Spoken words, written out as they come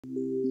You're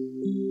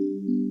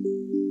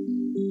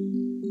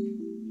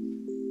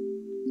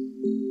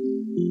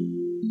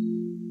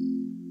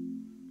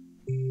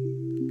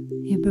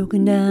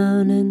broken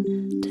down and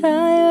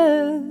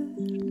tired,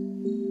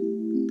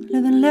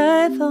 living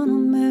life on a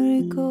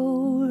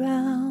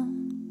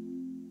merry-go-round,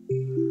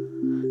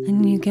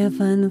 and you can't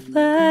find the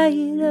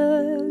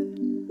fighter,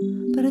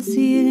 but I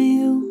see it in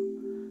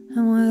you,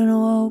 and we're gonna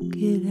walk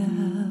it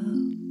out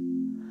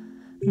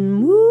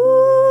and move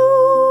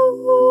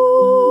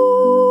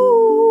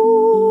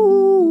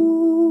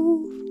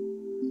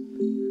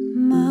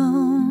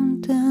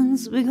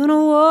mountains. We're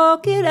gonna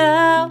walk it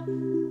out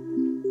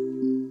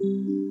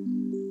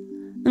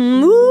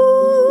and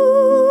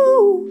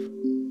move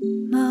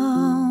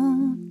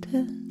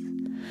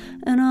mountains,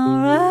 and I'll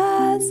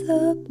rise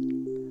up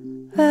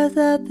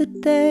the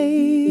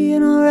day,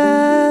 and I'll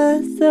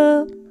rise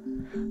up,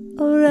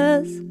 I'll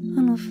rise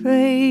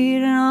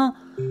unafraid, and I'll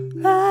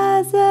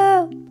rise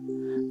up,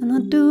 and I'll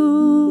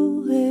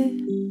do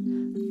it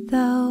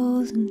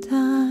 1,000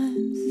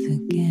 times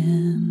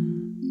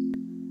again,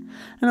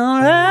 and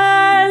I'll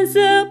rise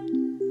up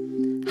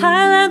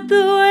high like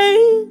the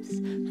waves,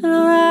 and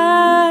I'll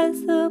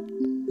rise up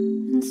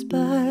in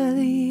spite of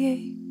the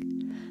ache,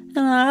 and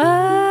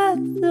I'll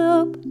rise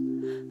up,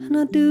 and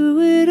I'll do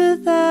it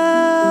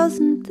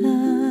 1,000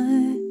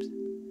 times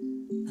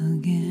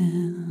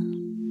again.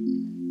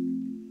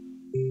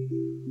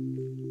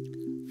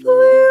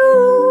 For you,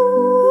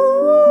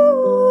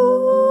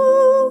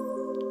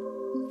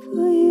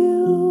 for you,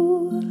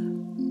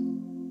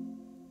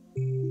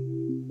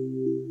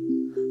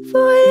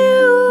 for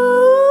you.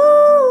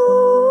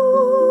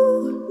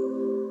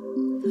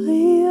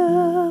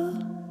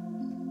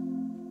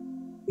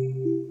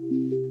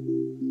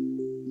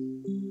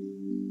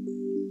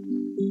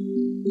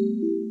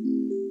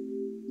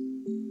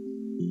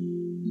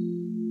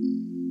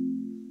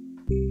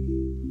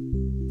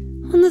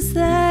 When the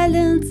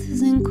silence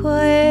isn't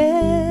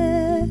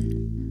quiet,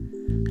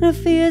 and it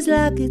feels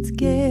like it's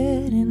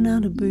getting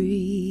hard to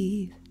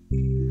breathe,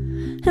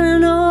 and I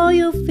know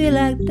you feel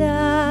like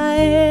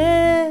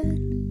dying,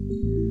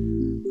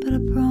 but I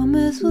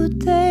promise we'll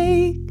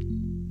take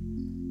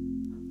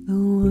the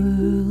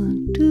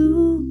world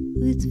to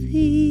its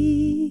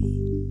feet.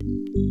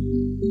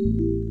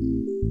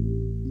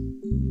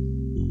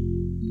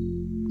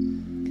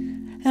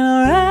 And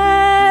I'll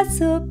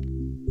rise up,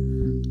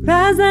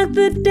 rise like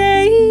the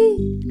day,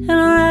 and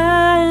I'll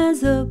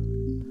rise up,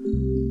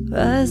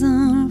 rise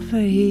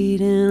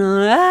unafraid, and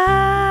I'll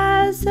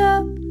rise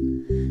up,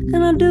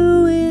 and I'll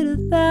do it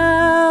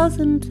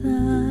 1,000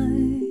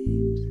 times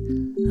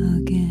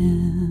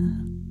again.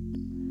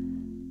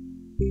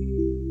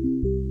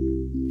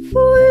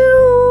 For you,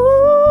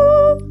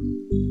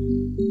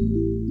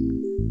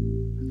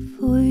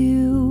 for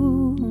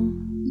you,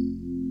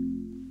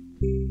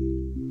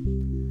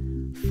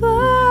 for you.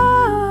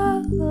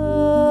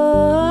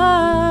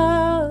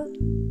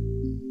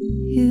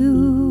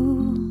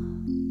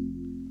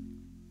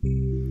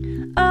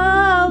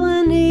 All we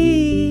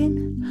need,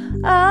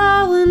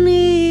 all we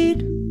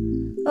need,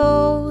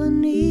 all we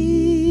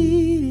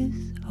need is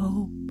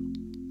hope.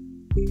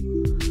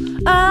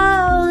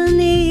 All we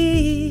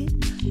need,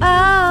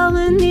 all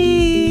we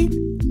need,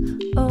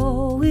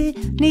 all we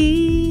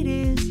need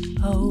is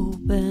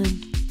hope, and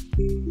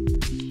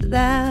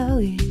that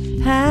we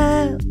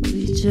have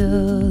each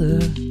other,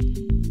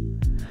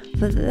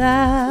 but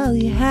that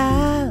we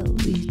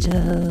have each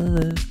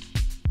other.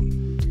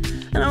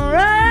 And I'll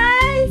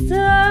rise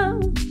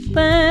up,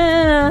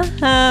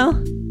 and I'll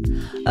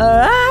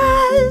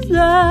rise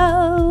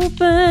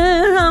up,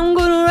 and I'm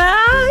gonna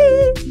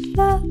rise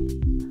up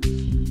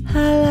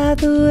high like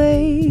the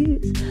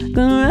waves,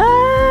 gonna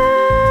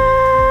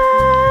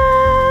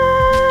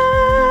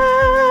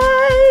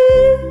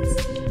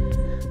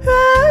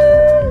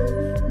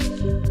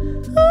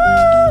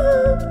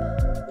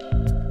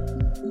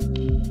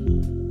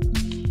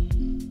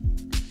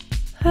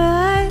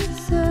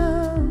rise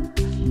up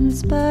in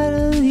spite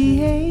of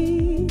the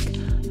ache,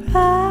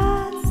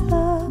 rise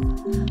up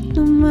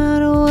no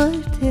matter what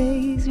it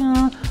takes. You're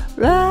gonna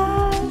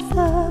rise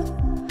up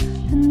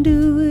and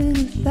do it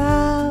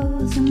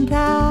 1,000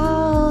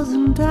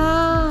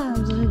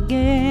 times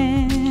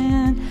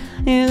again.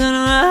 You're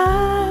gonna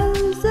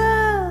rise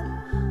up,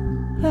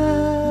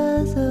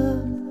 rise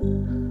up,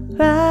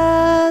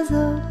 rise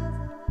up,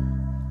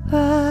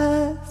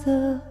 rise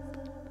up,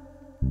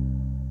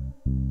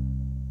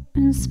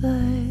 in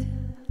spite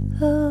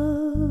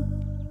of